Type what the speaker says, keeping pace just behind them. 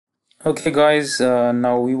Okay guys,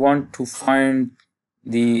 now we want to find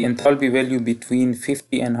the enthalpy value between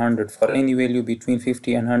 50 and 100 for any value between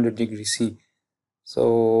 50 and 100 degrees C.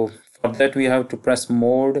 So for that we have to press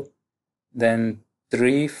mode, then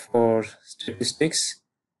 3 for statistics,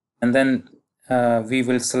 and then we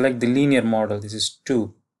will select the linear model. This is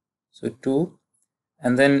 2. So 2,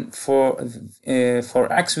 and then for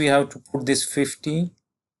x we have to put this 50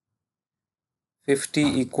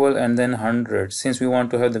 equal and then 100, since we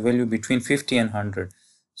want to have the value between 50 and 100.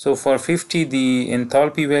 So for 50 the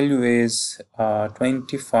enthalpy value is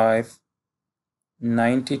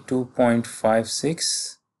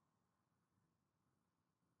 2592.56,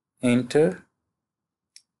 enter,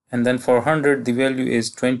 and then for 100 the value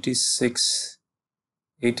is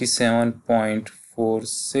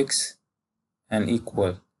 2687.46 and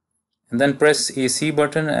equal, and then press AC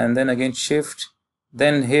button and then again shift,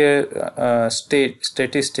 then here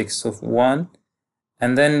statistics of 1,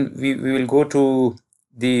 and then we will go to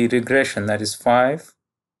the regression, that is 5,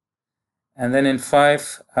 and then in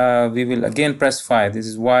 5 we will again press 5. This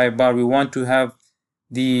is y bar. We want to have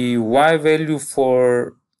the y value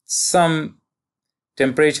for some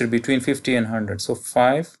temperature between 50 and 100, so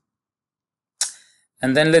 5,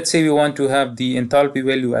 and then let's say we want to have the enthalpy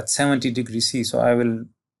value at 70 degrees C, so I will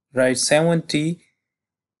write 70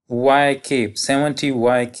 y cape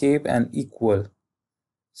and equal.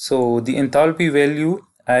 So the enthalpy value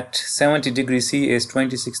at 70 degrees C is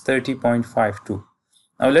 2630.52.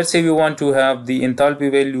 Now let's say we want to have the enthalpy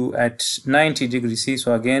value at 90 degrees C,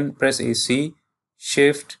 so again press AC,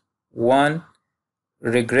 shift 1,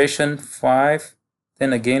 regression 5,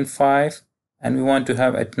 then again 5, and we want to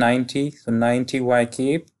have at 90, so 90 y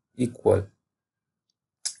cape equal.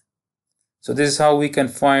 So this is how we can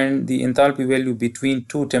find the enthalpy value between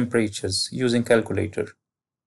two temperatures using calculator.